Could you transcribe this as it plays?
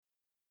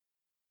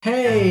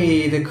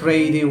Hey, the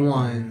crazy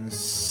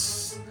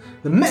ones,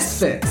 the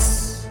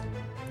misfits,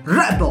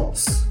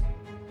 rebels,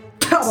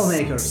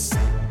 troublemakers,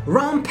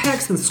 round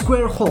pegs and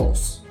square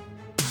holes,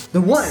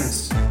 the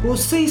ones who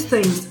see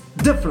things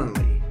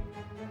differently.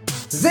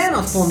 They're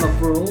not fond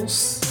of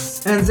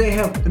rules, and they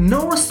have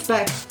no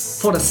respect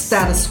for the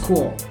status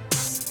quo.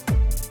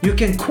 You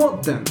can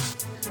quote them,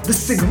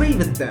 disagree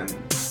with them,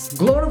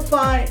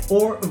 glorify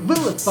or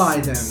vilify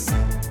them.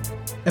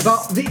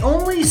 About the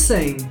only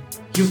thing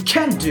you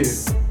can do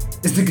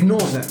is ignore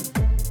them,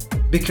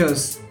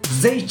 because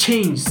they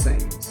change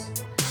things.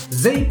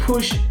 They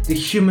push the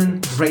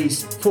human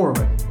race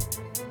forward.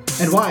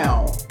 And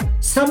while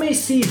some may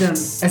see them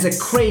as a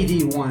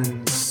crazy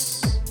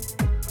ones,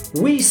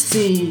 we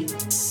see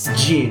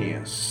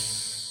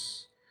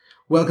genius.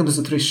 Welcome to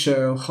the Triz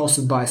show,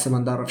 hosted by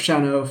Samandar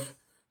Shanov.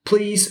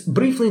 Please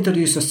briefly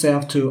introduce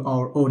yourself to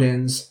our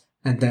audience,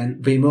 and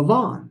then we move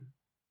on.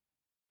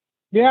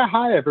 Yeah,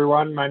 hi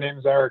everyone. My name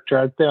is Eric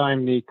Dresdale.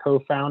 I'm the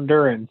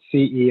co-founder and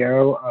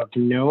CEO of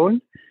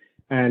KNWN,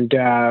 and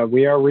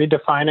we are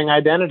redefining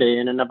identity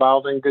in an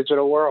evolving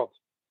digital world.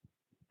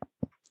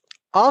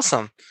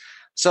 Awesome.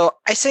 So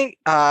I think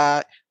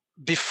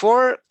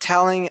before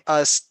telling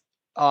us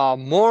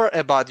more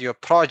about your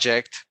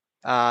project,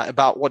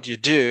 about what you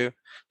do,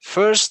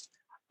 first,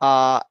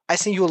 I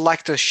think you would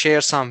like to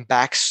share some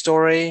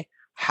backstory,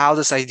 how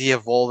this idea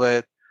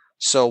evolved.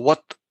 So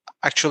what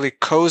actually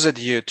caused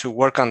you to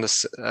work on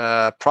this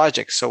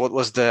project? So what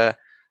was the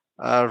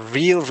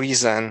real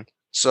reason?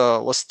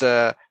 So what's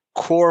the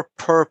core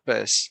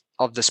purpose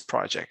of this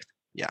project?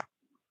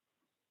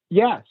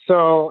 Yeah,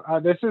 so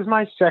this is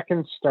my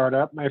second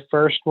startup. My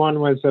first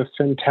one was a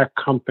fintech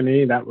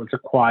company that was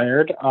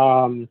acquired.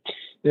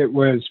 It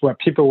was what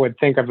people would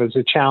think of as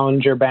a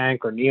challenger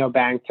bank or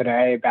neobank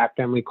today. Back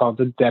then we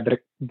called it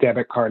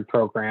debit card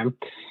program.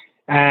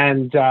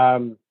 And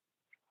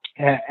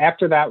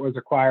after that was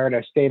acquired,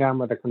 I stayed on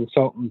with a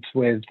consultant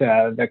with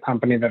the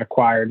company that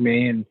acquired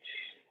me, and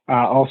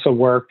also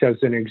worked as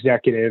an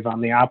executive on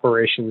the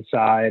operations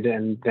side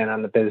and then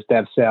on the biz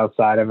dev sales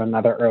side of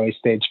another early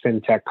stage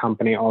fintech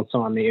company, also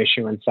on the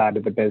issuance side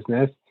of the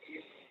business.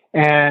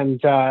 And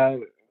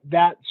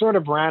that sort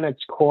of ran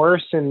its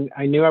course, and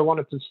I knew I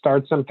wanted to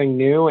start something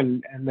new.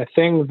 And the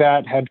thing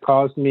that had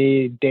caused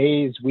me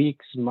days,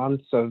 weeks,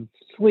 months of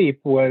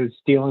sleep was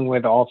dealing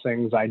with all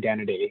things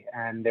identity.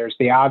 And there's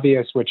the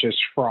obvious, which is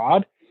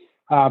fraud,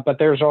 but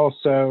there's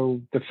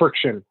also the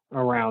friction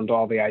around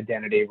all the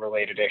identity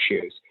related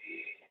issues.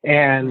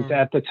 And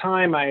at the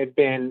time I had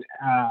been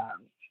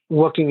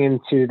looking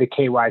into the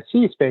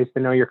KYC space, the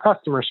know your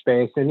customer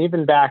space. And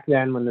even back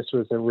then, when this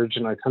was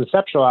originally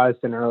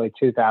conceptualized in early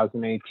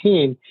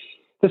 2018,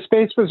 the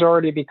space was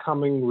already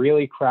becoming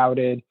really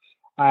crowded.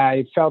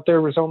 I felt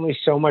there was only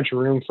so much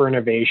room for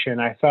innovation.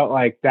 I felt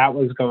like that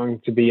was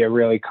going to be a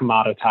really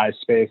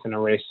commoditized space and a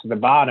race to the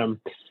bottom.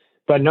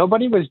 But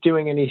nobody was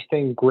doing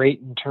anything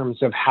great in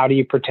terms of how do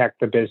you protect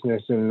the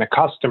business and the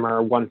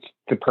customer once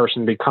the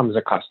person becomes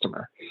a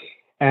customer.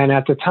 And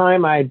at the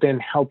time, I had been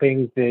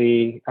helping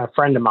a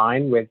friend of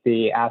mine with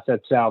the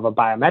asset sale of a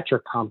biometric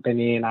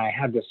company, and I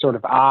had this sort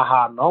of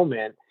aha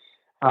moment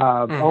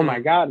of, oh my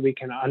God, we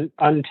can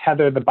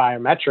untether the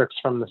biometrics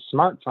from the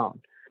smartphone.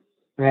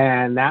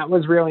 And that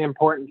was really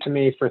important to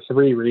me for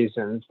three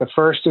reasons. The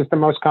first is the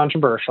most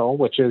controversial,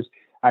 which is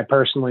I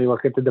personally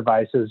look at the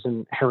device as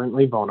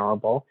inherently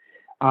vulnerable.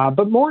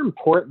 But more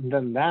important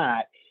than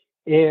that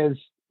is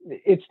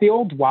it's the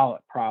old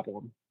wallet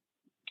problem.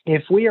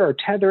 If we are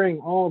tethering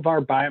all of our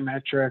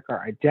biometric,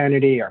 our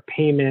identity, our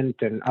payment,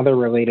 and other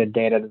related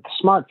data to the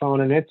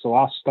smartphone, and it's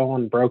lost,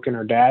 stolen, broken,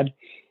 or dead,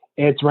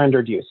 it's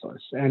rendered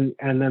useless. And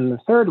then the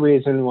third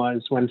reason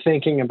was when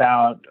thinking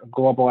about a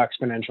global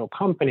exponential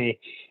company,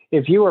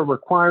 if you are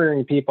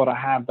requiring people to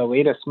have the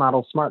latest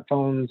model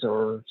smartphones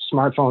or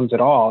smartphones at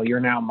all, you're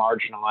now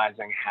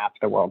marginalizing half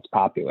the world's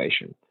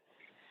population.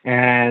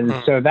 And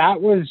so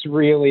that was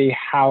really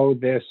how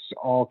this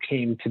all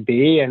came to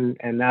be. And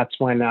that's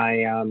when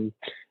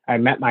I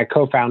met my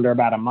co-founder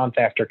about a month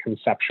after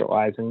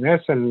conceptualizing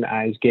this, and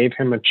I gave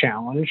him a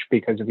challenge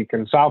because if you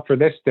can solve for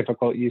this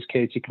difficult use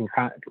case, you can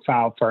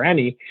solve for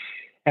any.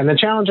 And the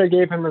challenge I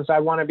gave him is I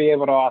want to be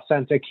able to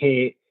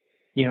authenticate,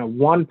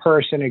 one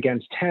person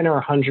against 10 or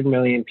 100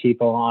 million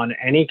people on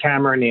any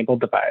camera-enabled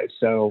device.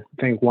 So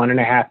I think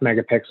 1.5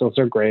 megapixels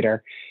or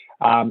greater.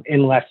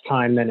 In less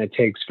time than it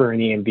takes for an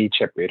EMV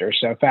chip reader.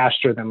 So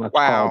faster than, let's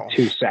call it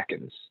 2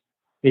 seconds.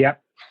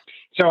 Yep.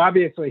 So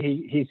obviously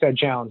he said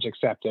challenge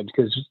accepted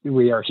because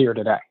we are here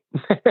today.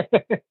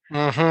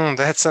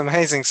 That's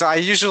amazing. So I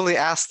usually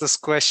ask this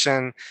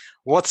question,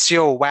 what's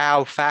your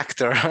wow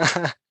factor?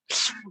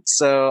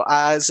 So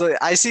I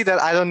see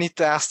that I don't need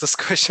to ask this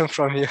question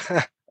from you.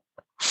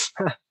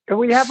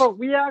 We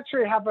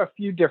actually have a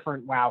few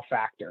different wow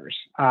factors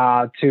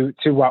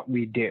to what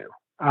we do.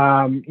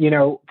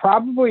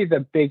 Probably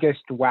the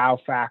biggest wow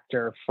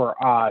factor for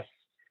us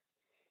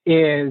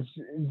is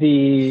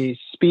the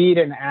speed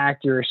and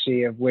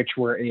accuracy of which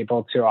we're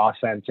able to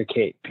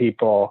authenticate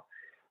people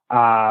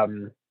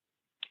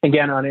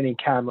again, on any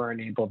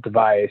camera-enabled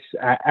device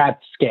at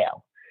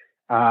scale.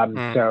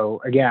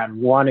 So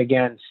again, 1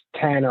 against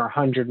 10 or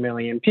 100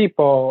 million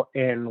people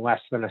in less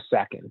than a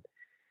second.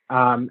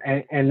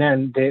 And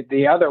then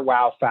the other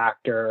wow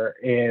factor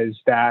is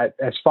that,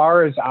 as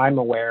far as I'm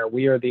aware,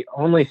 we are the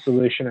only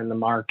solution in the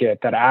market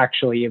that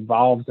actually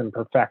evolves and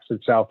perfects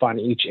itself on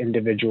each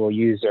individual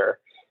user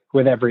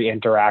with every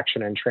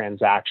interaction and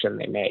transaction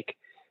they make.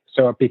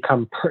 So it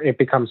becomes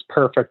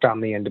perfect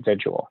on the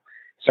individual.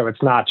 So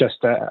it's not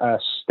just a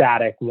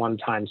static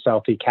one-time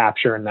selfie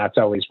capture, and that's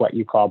always what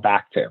you call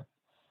back to.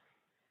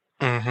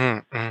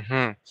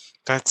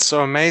 That's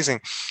so amazing.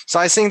 So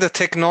I think the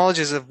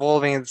technology is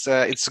evolving.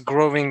 It's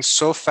growing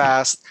so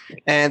fast.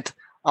 And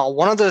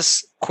one of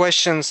those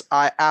questions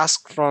I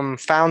ask from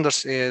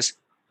founders is,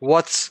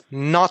 what's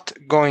not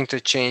going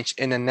to change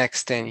in the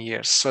next 10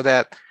 years? So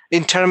that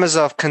in terms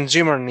of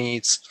consumer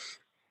needs,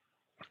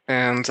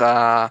 and in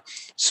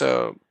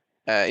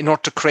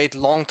order to create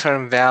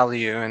long-term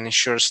value and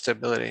ensure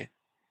stability.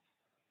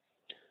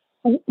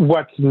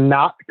 What's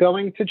not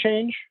going to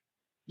change?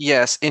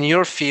 Yes, in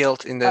your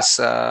field, in this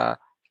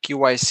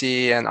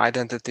QYC and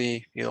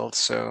identity field.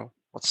 So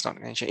what's not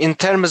going to change in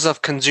terms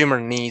of consumer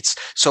needs?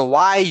 So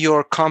why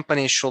your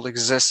company should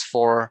exist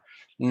for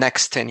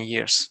next 10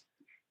 years?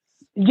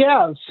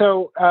 Yeah.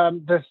 So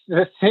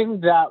the thing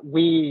that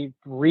we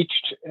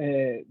reached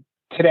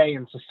today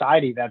in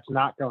society that's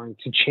not going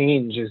to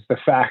change is the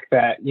fact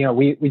that,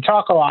 we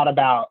talk a lot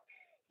about,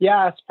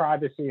 yes,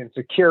 privacy and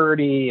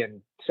security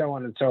and so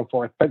on and so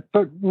forth. But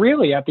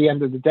really, at the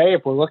end of the day,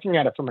 if we're looking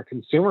at it from a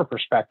consumer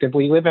perspective,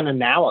 we live in a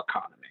now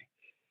economy,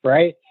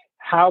 right?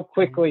 How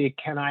quickly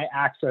can I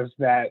access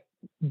that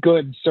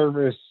good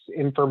service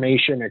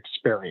information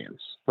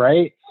experience,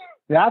 right?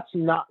 That's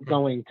not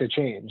going to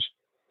change.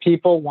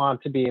 People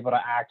want to be able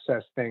to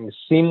access things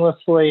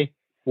seamlessly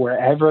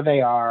wherever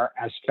they are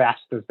as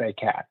fast as they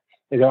can.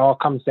 It all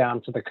comes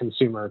down to the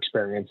consumer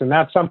experience. And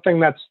that's something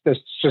that's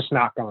just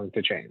not going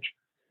to change.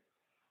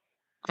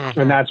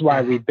 And that's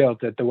why we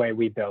built it the way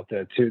we built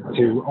it,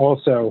 to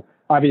also,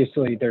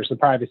 obviously, there's the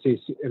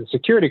privacy and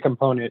security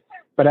component,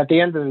 but at the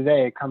end of the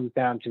day, it comes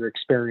down to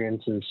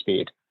experience and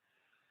speed.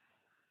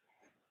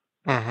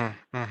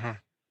 Yeah.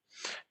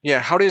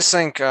 How do you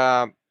think,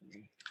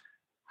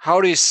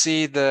 how do you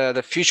see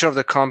the future of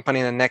the company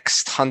in the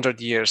next 100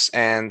 years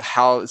and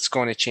how it's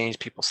going to change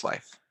people's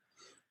life?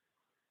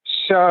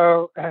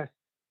 So I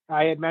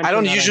had mentioned, I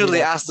don't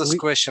usually ask this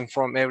question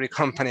from every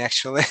company,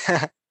 actually.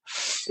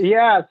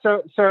 Yeah,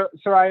 so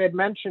I had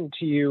mentioned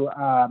to you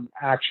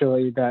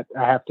actually that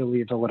I have to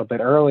leave a little bit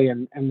early,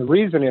 and the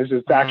reason is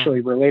it's actually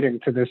relating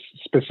to this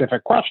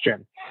specific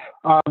question.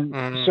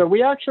 So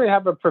we actually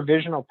have a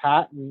provisional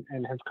patent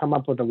and have come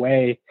up with a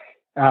way,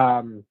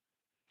 and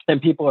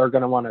people are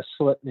going to want to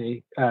slip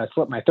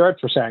my throat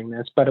for saying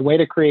this, but a way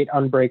to create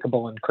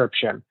unbreakable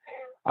encryption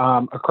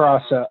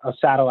across a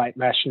satellite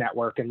mesh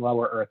network in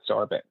lower Earth's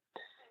orbit.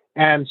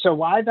 And so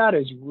why that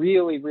is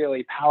really,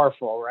 really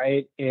powerful,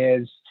 right,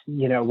 is,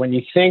 when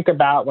you think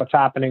about what's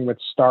happening with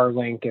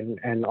Starlink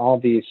and all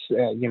these,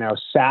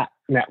 sat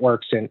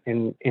networks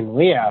in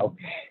LEO,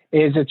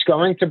 is it's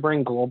going to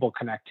bring global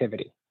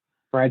connectivity,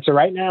 right? So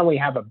right now we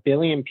have 1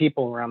 billion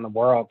people around the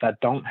world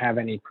that don't have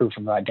any proof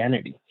of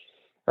identity,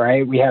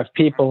 right? We have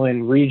people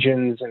in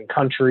regions and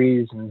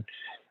countries and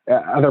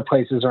other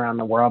places around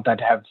the world that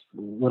have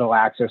little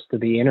access to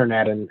the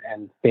internet and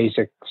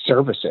basic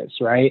services,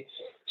 right?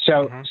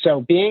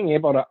 So being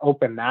able to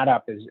open that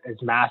up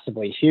is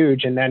massively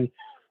huge. And then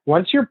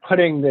once you're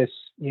putting this,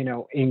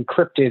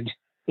 encrypted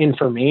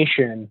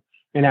information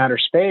in outer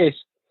space,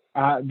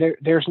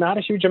 there's not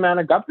a huge amount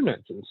of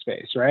governance in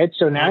space, right?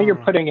 So now you're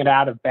putting it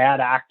out of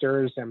bad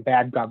actors and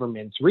bad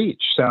governments'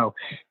 reach. So,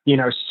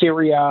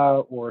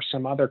 Syria or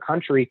some other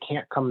country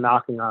can't come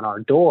knocking on our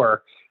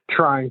door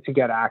trying to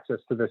get access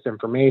to this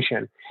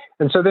information.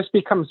 And so this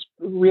becomes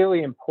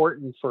really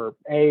important for,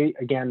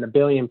 again, the 1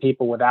 billion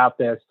people without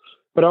this.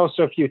 But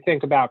also, if you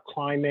think about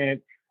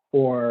climate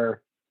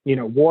or,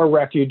 war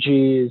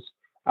refugees,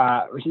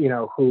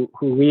 who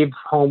leave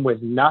home with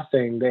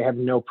nothing, they have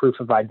no proof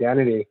of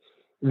identity.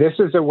 This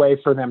is a way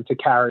for them to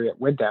carry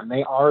it with them.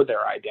 They are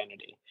their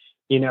identity.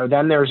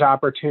 Then there's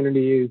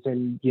opportunities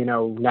in,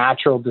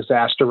 natural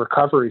disaster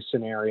recovery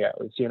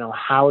scenarios.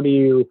 How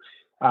does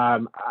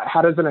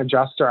an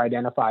adjuster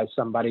identify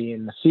somebody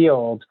in the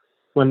field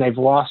when they've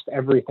lost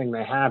everything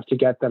they have to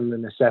get them the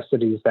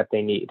necessities that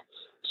they need?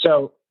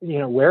 So,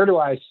 where do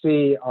I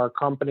see our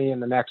company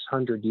in the next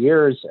 100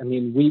 years? I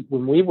mean,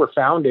 when we were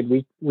founded,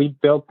 we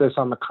built this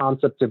on the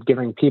concept of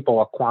giving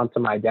people a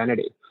quantum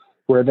identity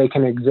where they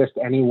can exist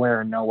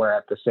anywhere and nowhere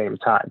at the same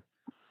time.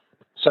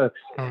 So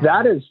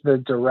that is the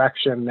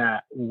direction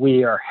that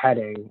we are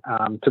heading,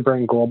 to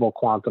bring global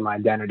quantum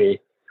identity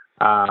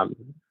to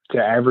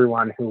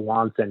everyone who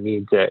wants and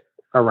needs it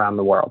around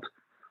the world.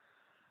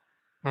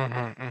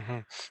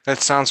 That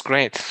sounds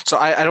great. So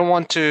I don't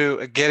want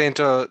to get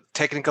into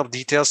technical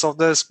details of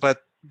this,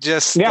 but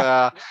just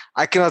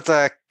I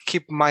cannot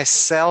keep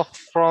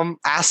myself from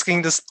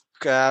asking this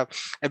a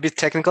bit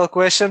technical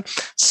question.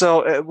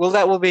 So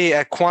will be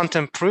a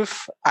quantum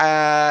proof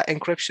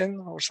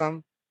encryption or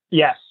something?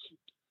 Yes.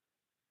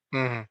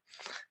 Mm-hmm.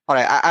 All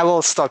right, I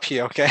will stop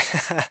here. Okay.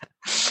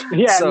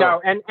 Yeah,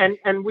 no,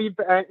 and we've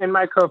and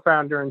my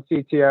co-founder and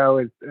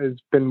CTO has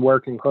been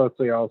working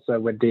closely also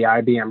with the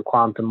IBM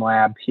Quantum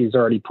Lab. He's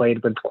already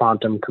played with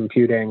quantum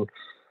computing.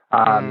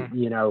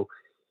 You know,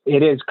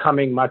 it is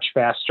coming much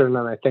faster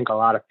than I think a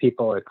lot of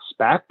people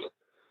expect.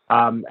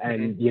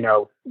 And you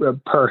know,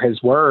 per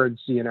his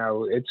words, you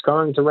know, it's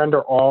going to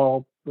render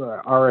all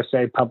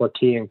RSA public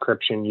key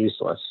encryption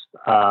useless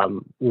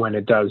when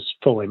it does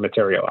fully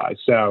materialize.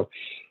 So.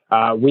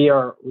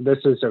 This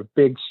is a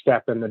big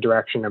step in the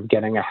direction of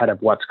getting ahead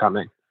of what's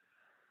coming.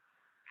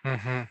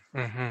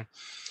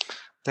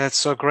 That's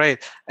so great.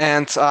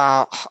 And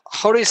who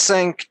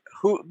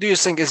do you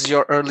think is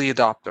your early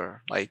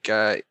adopter? Like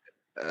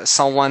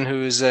someone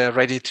who's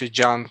ready to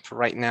jump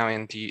right now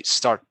and to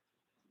start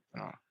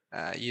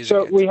using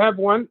it? So we have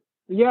one.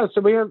 Yeah,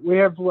 so we have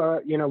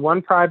you know,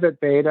 one private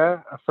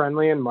beta,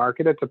 friendly in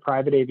market. It's a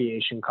private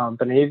aviation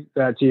company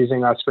that's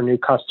using us for new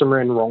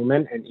customer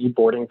enrollment and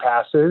e-boarding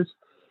passes.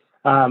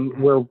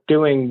 We're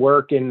doing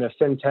work in the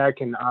fintech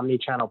and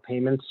omni-channel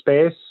payment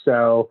space.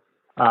 So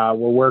we're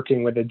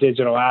working with a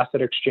digital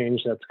asset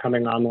exchange that's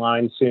coming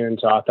online soon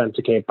to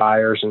authenticate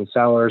buyers and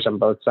sellers on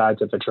both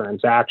sides of the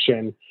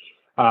transaction.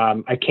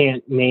 I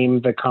can't name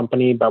the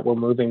company, but we're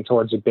moving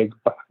towards a big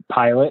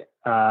pilot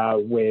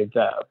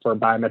for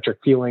biometric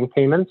fueling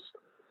payments.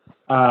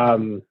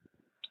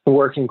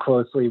 Working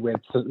closely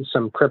with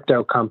some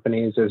crypto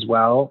companies as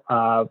well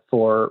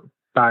for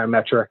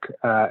biometric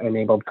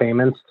enabled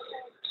payments.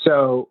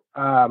 So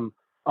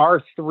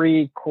our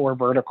three core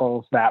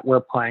verticals that we're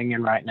playing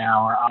in right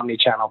now are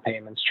omni-channel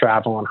payments,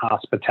 travel and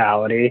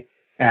hospitality,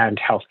 and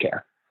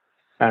healthcare.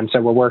 And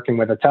so we're working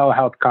with a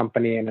telehealth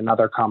company and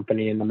another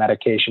company in the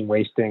medication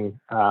wasting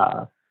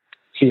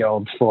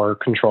field for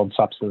controlled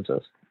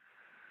substances.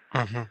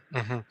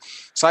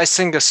 So I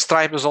think the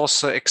Stripe is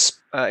also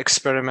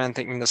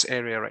experimenting in this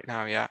area right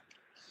now. Yeah.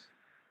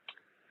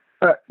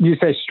 You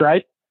say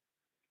Stripe?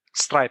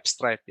 Stripe,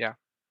 yeah.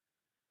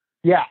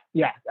 Yeah.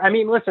 I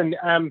mean, listen,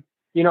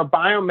 you know,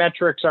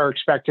 biometrics are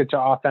expected to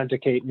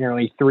authenticate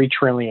nearly $3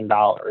 trillion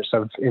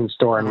of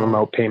in-store and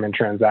remote payment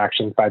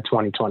transactions by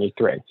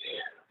 2023.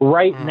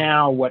 Right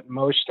now, what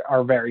most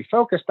are very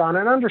focused on,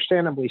 and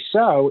understandably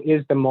so,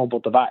 is the mobile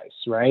device,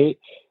 right?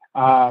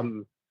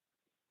 And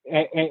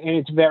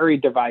it's very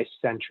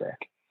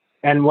device-centric.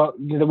 And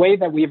the way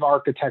that we've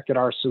architected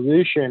our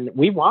solution,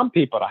 we want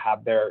people to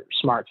have their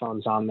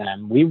smartphones on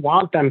them. We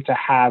want them to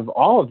have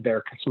all of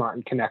their smart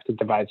and connected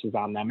devices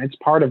on them. It's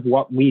part of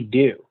what we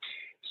do.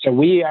 So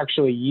we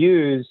actually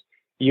use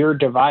your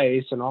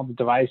device and all the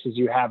devices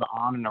you have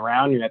on and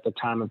around you at the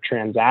time of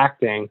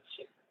transacting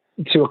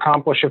to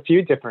accomplish a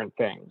few different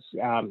things.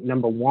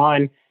 Number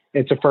one,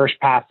 it's a first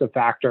passive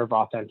factor of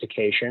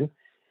authentication.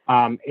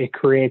 It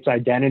creates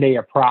identity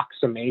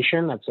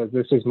approximation that says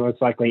this is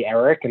most likely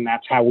Eric, and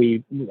that's how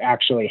we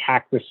actually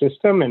hack the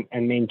system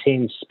and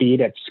maintain speed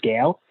at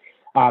scale.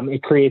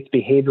 It creates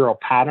behavioral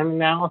pattern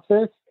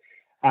analysis.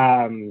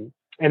 And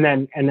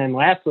then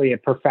lastly,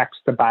 it perfects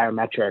the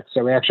biometrics.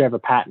 So we actually have a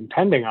patent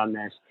pending on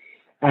this.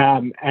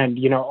 And,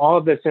 you know, all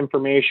of this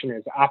information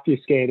is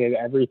obfuscated.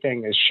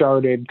 Everything is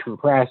sharded,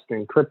 compressed,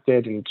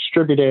 encrypted, and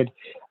distributed.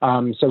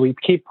 So we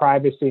keep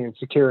privacy and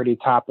security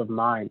top of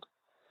mind.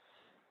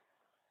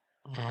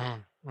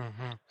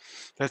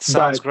 That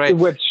sounds great.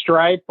 With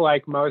Stripe,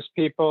 like most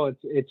people,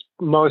 it's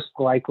most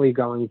likely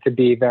going to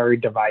be very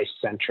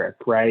device-centric,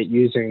 right?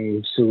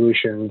 Using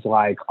solutions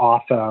like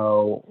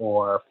Auth0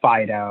 or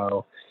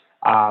FIDO,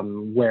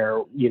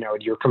 where, you know,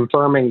 you're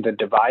confirming the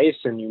device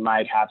and you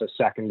might have a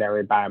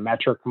secondary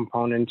biometric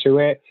component to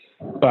it.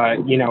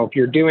 But, you know, if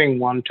you're doing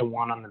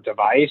one-to-one on the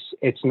device,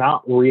 it's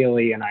not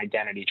really an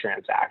identity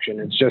transaction.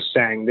 It's just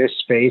saying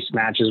this face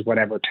matches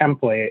whatever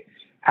template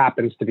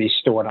happens to be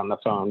stored on the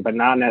phone, but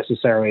not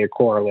necessarily a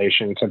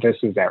correlation to this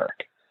is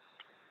Eric.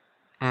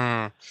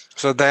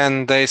 So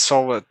then they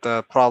solve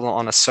the problem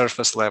on a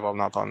surface level,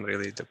 not on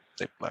really the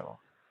deep level.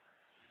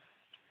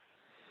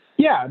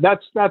 Yeah,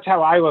 that's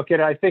how I look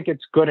at it. I think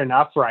it's good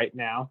enough right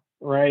now,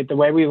 right? The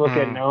way we look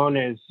at Known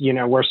is, you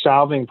know, we're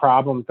solving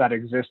problems that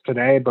exist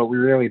today, but we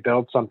really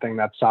build something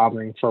that's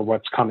solving for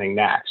what's coming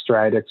next,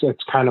 right?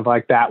 It's kind of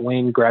like that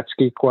Wayne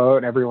Gretzky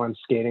quote, everyone's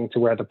skating to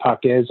where the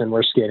puck is, and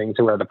we're skating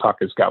to where the puck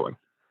is going.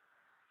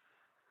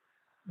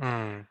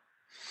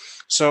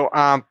 So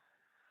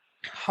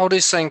how do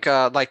you think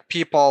like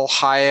people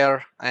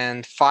hire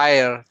and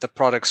fire the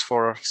products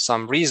for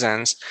some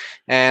reasons?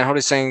 And how do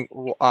you think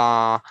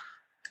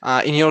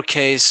in your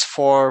case,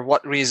 for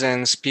what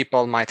reasons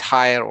people might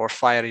hire or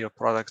fire your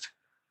product?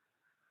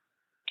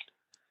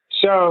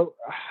 So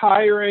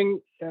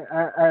hiring,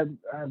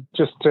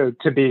 just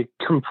to be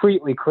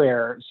completely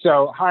clear,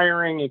 so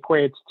hiring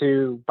equates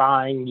to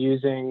buying,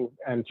 using,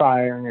 and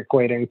firing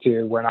equating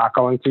to we're not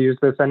going to use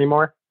this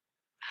anymore?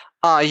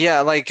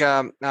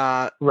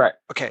 Right.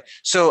 Okay.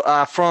 So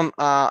from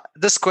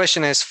this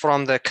question is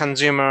from the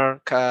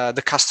consumer,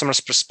 the customer's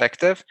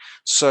perspective.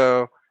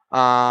 So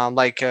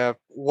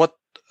what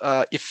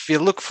if we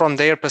look from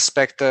their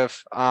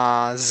perspective,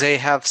 they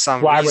have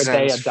some Why would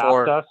they reasons adopt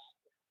for. us?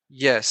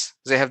 Yes,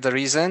 they have the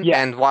reason,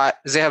 Yeah. and why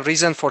they have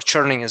reason for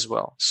churning as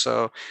well.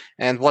 So,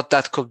 and what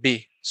that could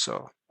be.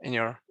 So, in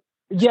your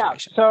Yeah.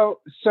 situation.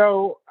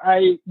 So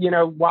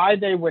why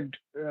they would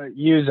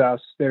use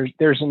us.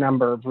 There's a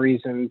number of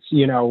reasons.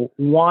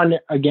 One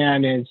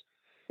again is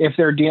if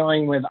they're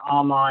dealing with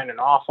online and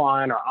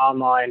offline, or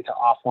online to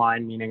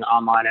offline, meaning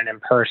online and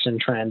in-person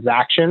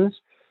transactions.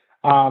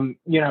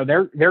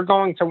 They're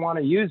going to want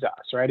to use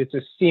us, right? It's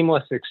a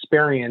seamless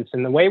experience.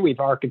 And the way we've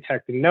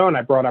architected KNWN,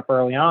 I brought up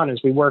early on,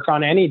 is we work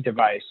on any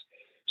device.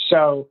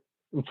 So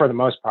for the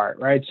most part,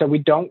 right? So we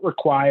don't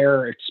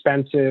require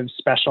expensive,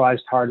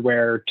 specialized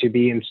hardware to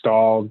be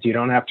installed. You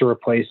don't have to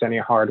replace any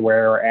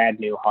hardware or add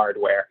new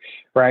hardware,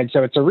 right?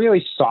 So it's a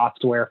really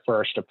software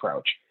first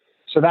approach.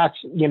 So that's,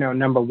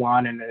 number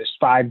one. And as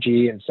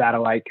 5G and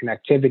satellite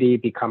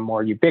connectivity become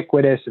more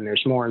ubiquitous and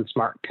there's more and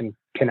smart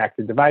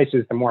connected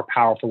devices, the more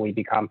powerful we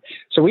become.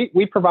 So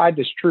we provide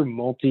this true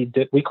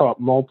we call it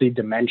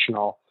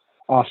multi-dimensional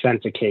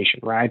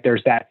authentication, right?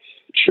 There's that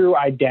true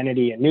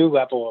identity, a new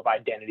level of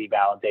identity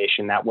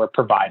validation that we're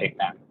providing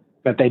them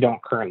that they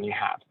don't currently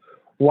have.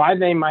 Why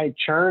they might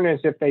churn is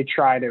if they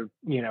try to,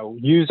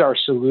 use our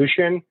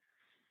solution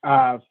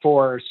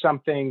for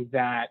something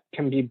that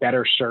can be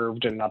better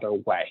served another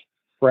way,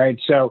 right?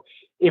 So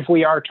if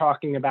we are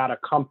talking about a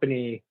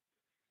company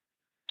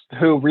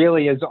who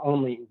really is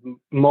only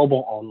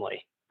mobile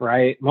only,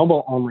 right?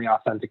 Mobile only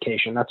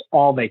authentication. That's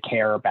all they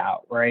care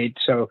about, right?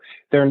 So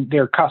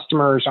their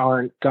customers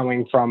aren't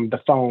going from the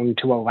phone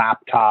to a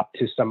laptop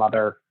to some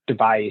other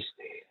device,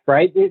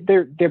 right?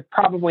 They're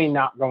probably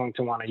not going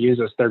to want to use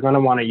us. They're going to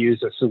want to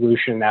use a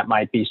solution that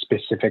might be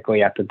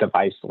specifically at the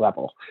device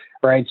level,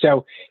 right?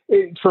 So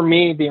for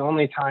me, the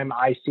only time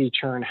I see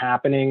churn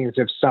happening is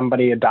if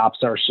somebody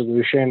adopts our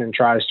solution and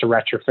tries to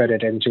retrofit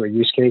it into a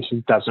use case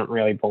it doesn't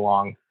really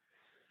belong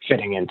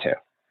fitting into.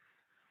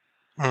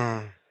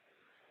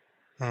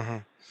 Mm-hmm.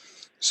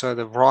 So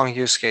the wrong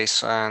use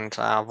case and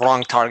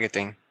wrong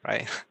targeting,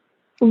 right?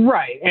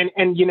 Right. And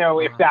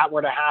if that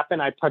were to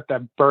happen, I put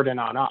the burden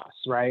on us,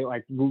 right?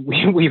 Like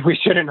we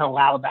shouldn't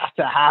allow that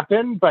to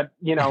happen, but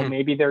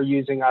maybe they're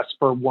using us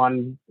for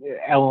one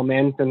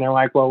element and they're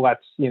like, well,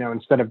 let's,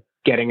 instead of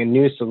getting a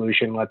new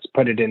solution, let's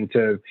put it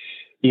into,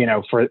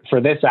 for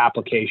this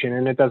application,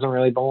 and it doesn't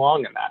really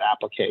belong in that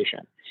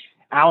application.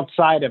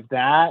 Outside of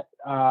that,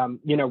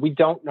 we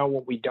don't know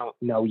what we don't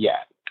know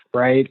yet,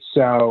 right?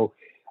 So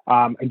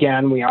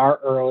again, we are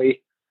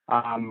early.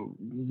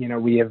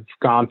 We have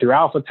gone through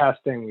alpha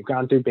testing, we've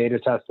gone through beta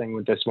testing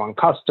with this one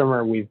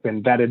customer. We've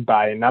been vetted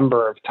by a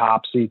number of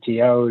top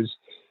CTOs,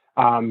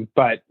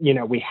 but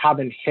we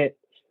haven't hit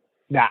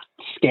that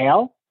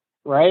scale,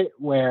 right,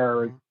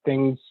 where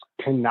things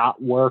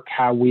cannot work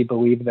how we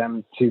believe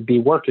them to be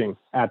working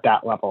at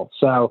that level.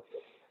 So,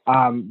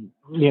 I'm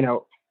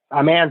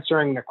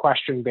answering the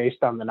question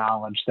based on the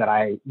knowledge that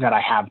I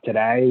have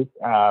today,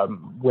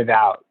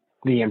 without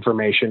the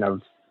information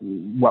of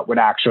what would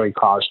actually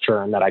cause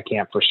churn that I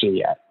can't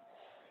foresee yet.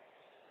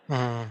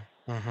 By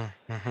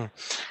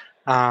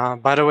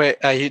the way,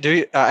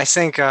 I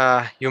think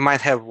you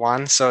might have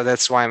one, so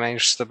that's why I'm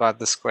interested about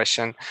this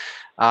question.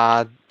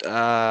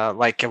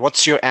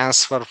 What's your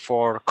answer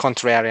for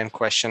contrarian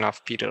question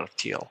of Peter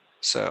Thiel?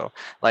 So,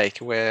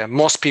 where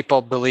most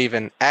people believe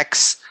in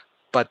X,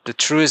 but the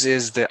truth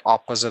is the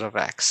opposite of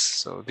X.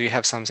 So, do you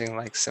have something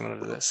similar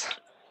to this?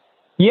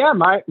 Yeah,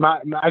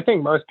 I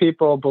think most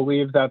people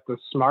believe that the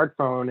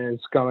smartphone is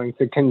going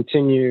to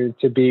continue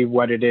to be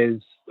what it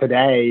is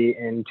today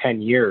in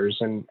 10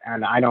 years. And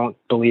I don't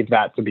believe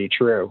that to be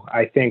true.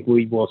 I think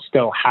we will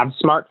still have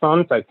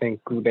smartphones. I think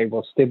they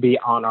will still be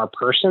on our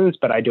persons,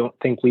 but I don't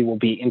think we will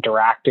be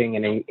interacting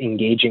and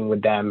engaging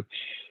with them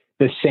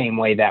the same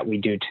way that we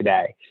do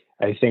today.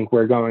 I think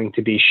we're going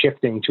to be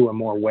shifting to a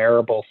more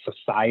wearable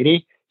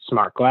society,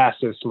 smart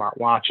glasses, smart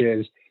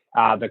watches.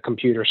 The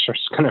computer's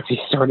just going to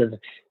be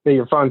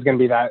your phone's going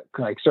to be that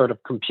sort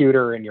of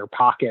computer in your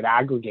pocket,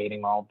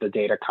 aggregating all of the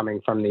data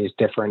coming from these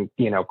different,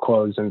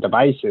 clothes and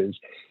devices.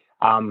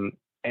 And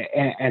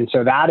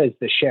so that is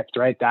the shift,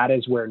 right? That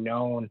is where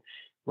KNWN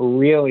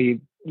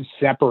really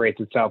separates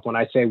itself. When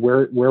I say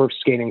we're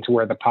skating to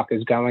where the puck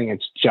is going,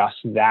 it's just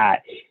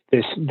that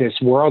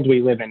this world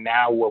we live in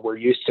now, where we're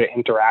used to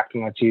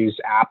interacting. Let's use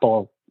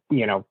Apple,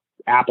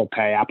 Apple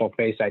Pay, Apple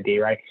Face ID,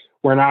 right?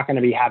 We're not going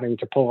to be having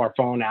to pull our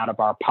phone out of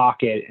our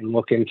pocket and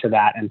look into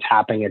that and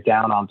tapping it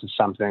down onto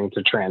something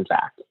to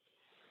transact,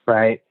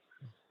 right?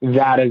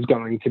 That is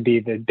going to be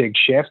the big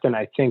shift. And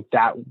I think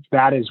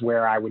that is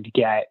where I would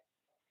get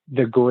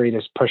the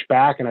greatest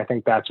pushback. And I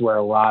think that's where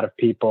a lot of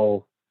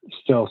people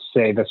still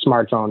say the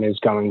smartphone is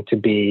going to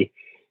be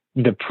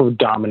the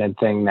predominant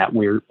thing that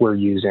we're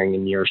using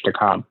in years to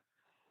come.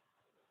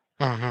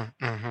 And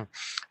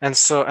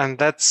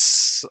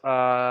that's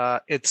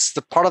it's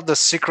the part of the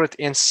secret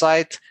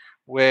insight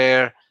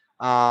where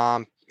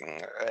that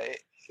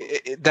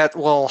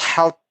will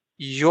help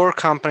your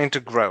company to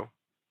grow.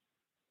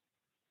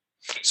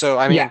 So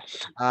I mean,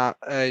 Yes.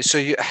 so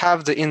you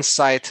have the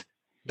insight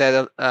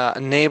that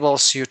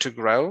enables you to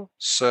grow.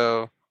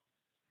 So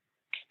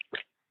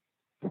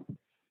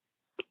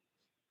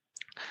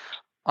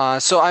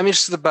I'm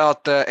interested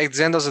about at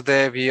the end of the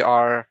day, we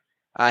are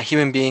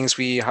human beings,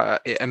 we are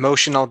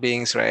emotional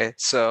beings, right?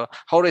 So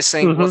how do you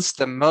think what's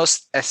the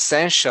most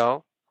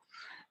essential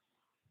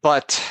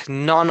but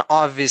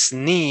non-obvious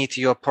need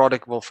your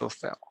product will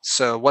fulfill?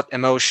 So what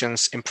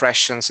emotions,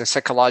 impressions, and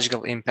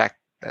psychological impact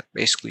that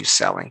basically you're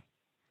selling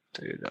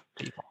to the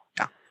people?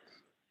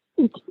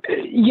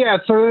 Yeah,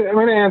 so I'm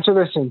going to answer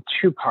this in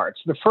two parts.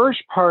 The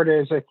first part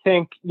is, I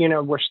think,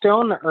 we're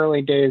still in the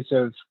early days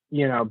of,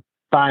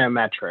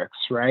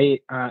 biometrics,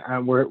 right?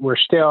 We're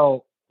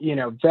still,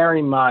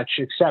 very much,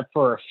 except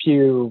for a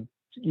few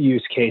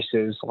use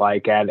cases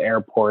like at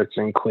airports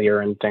and Clear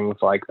and things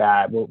like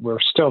that, we're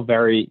still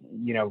very,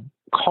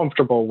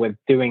 comfortable with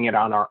doing it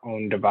on our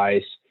own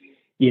device.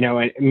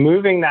 And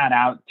moving that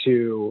out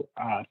to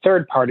a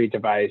third-party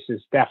device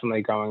is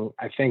definitely going,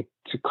 I think,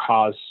 to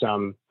cause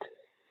some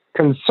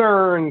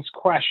concerns,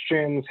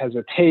 questions,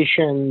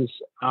 hesitations,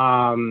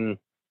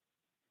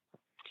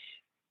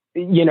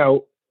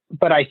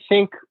 but I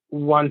think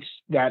once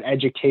that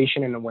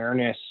education and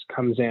awareness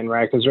comes in,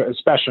 right, because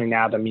especially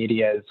now the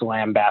media is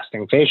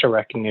lambasting facial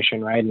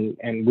recognition, right,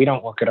 and we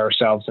don't look at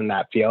ourselves in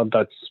that field.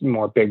 That's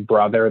more Big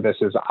Brother. This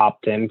is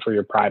opt-in for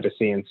your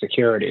privacy and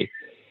security.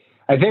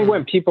 I think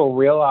when people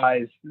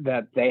realize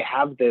that they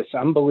have this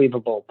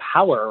unbelievable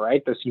power,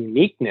 right, this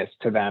uniqueness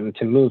to them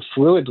to move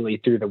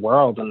fluidly through the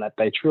world and that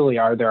they truly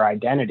are their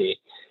identity,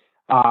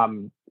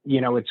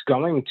 it's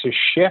going to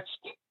shift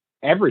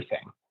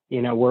everything.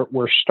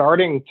 We're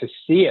starting to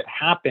see it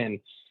happen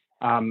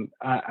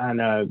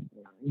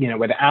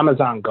with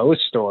Amazon Go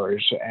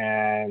stores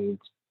and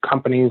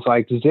companies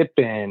like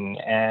Zipin,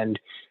 and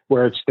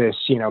where it's this,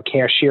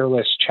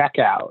 cashierless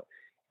checkout.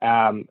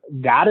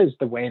 That is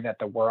the way that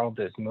the world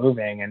is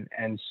moving.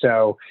 And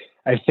so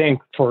I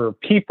think for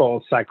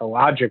people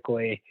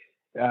psychologically,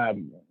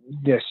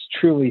 this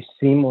truly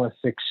seamless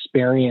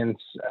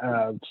experience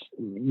of,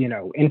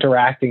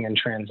 interacting and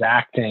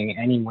transacting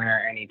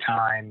anywhere,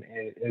 anytime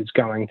is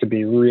going to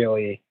be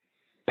really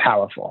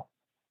powerful.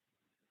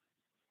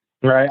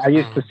 Right. I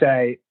used to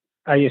say,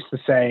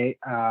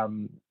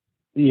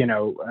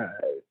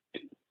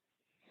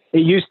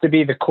 it used to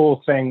be the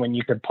cool thing when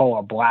you could pull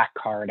a black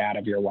card out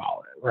of your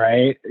wallet,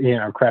 right?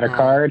 Credit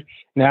card.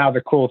 Now the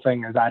cool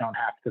thing is I don't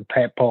have to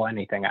pull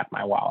anything out of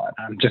my wallet.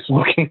 I'm just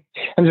looking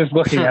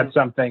at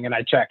something and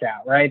I check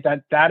out, right?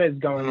 That is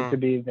going to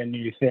be the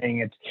new thing.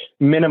 It's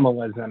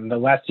minimalism. The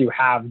less you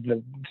have,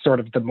 the sort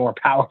of the more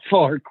powerful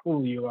or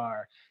cool you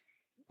are.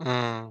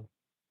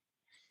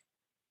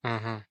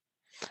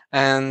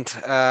 And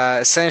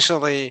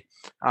essentially,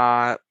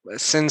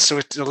 since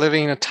we're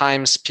living in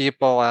times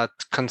people are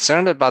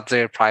concerned about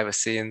their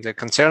privacy and they're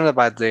concerned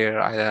about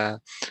their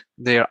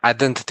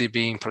identity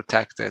being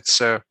protected,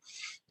 so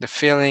the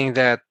feeling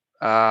that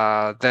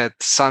that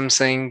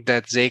something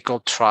that they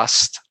could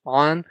trust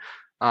on,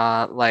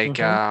 I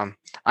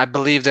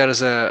believe there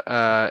is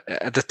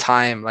at the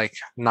time like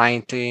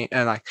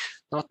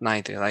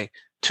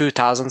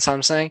 2000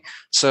 something.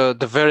 So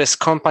the Veris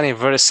company,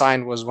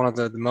 VeriSign, was one of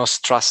the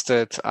most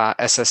trusted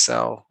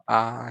SSL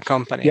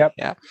company. Yep.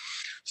 Yeah.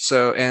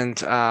 So,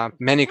 and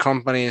many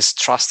companies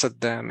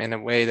trusted them in a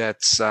way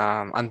that's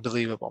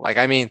unbelievable. Like,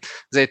 I mean,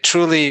 they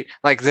truly,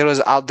 like, there was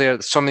out there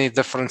so many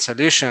different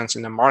solutions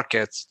in the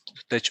market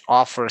that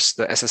offers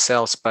the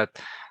SSLs, but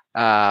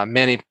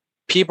many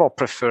people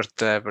preferred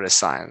the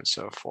VeriSign.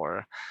 So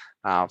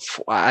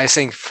I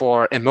think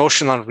for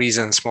emotional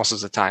reasons most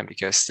of the time,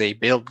 because they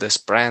built this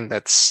brand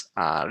that's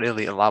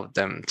really allowed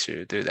them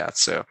to do that.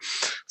 So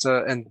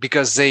and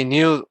because they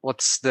knew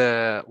what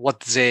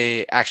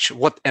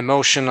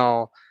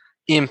emotional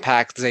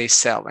impact they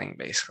selling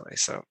basically.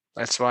 So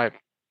that's why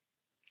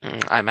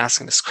I'm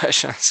asking this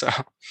question. So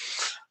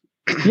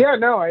yeah,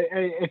 no,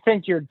 I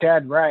think you're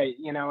dead right.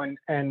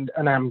 And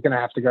I'm gonna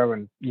have to go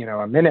in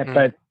a minute,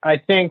 but I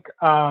think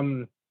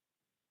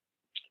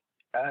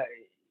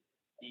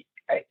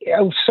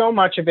so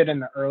much of it in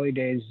the early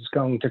days is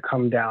going to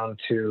come down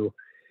to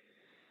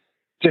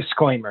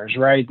disclaimers,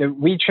 right? That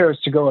we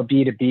chose to go a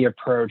B2B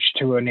approach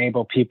to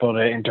enable people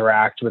to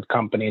interact with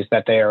companies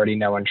that they already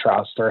know and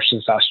trust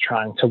versus us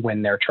trying to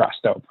win their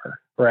trust over,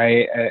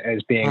 right?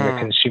 As being the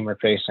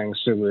consumer-facing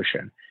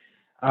solution.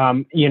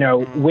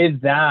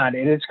 With that,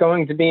 it is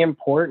going to be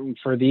important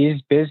for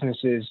these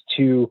businesses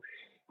to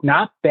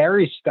not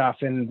bury stuff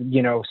in,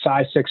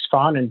 size 6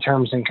 font and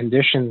terms and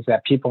conditions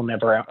that people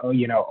never,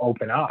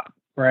 open up.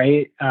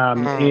 Right.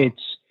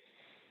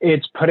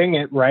 It's putting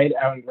it right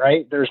out,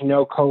 right. There's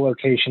no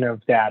co-location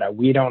of data.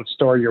 We don't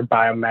store your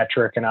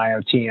biometric and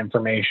IoT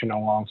information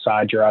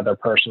alongside your other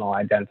personal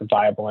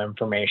identifiable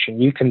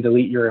information. You can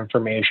delete your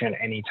information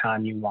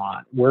anytime you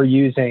want. We're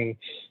using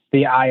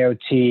the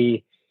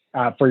IoT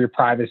for your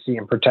privacy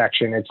and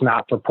protection. It's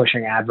not for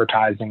pushing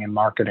advertising and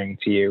marketing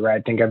to you,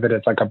 right? Think of it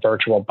as like a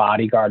virtual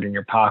bodyguard in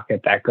your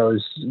pocket that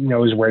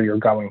knows where you're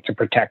going to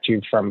protect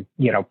you from,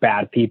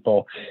 bad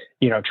people,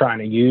 trying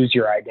to use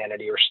your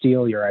identity or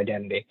steal your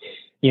identity.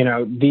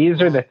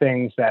 These are the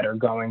things that are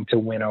going to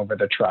win over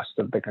the trust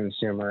of the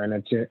consumer.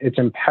 And it's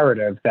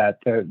imperative that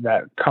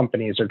that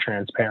companies are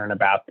transparent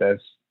about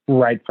this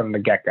right from the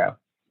get-go.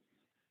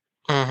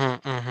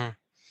 Mm-hmm, mm-hmm.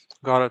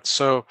 Got it.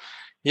 So,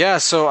 yeah.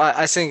 So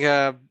I think.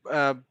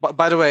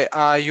 By the way,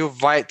 are you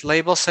white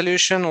label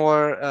solution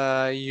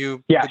or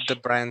you Yes. put the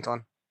brand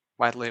on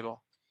white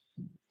label?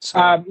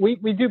 So we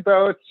do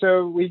both.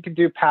 So we could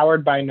do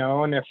powered by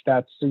known. If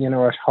that's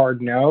a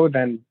hard no,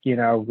 then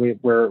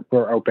we're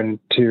open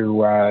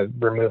to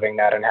removing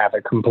that and have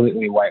it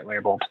completely white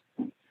labeled.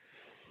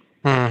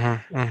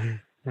 Mm-hmm,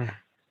 mm-hmm,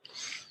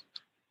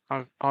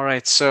 mm-hmm. All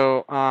right.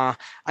 So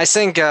I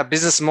think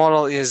business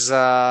model is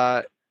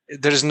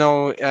there's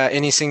no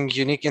anything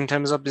unique in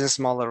terms of business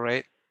model,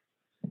 right?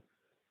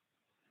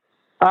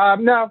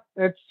 No,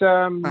 it's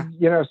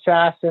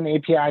SaaS and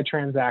API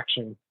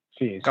transaction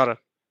fees. Got it.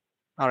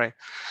 All right.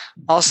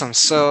 Awesome.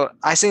 So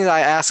I think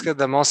I asked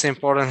the most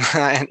important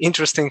and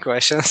interesting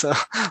question. So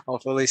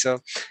hopefully so.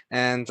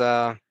 And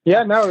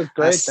yeah, no, it was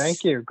great.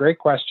 Thank you. Great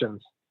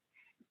questions.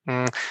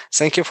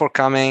 Thank you for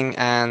coming.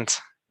 And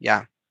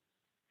yeah.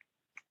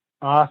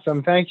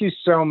 Awesome. Thank you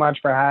so much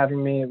for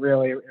having me. I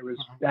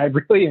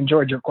really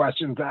enjoyed your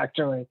questions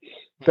actually.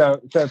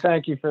 So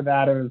thank you for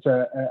that. It was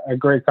a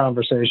great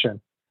conversation.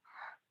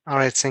 All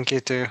right. Thank you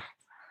too.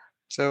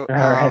 So all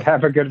right.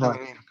 Have a good one.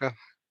 Have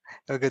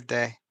a good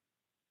day.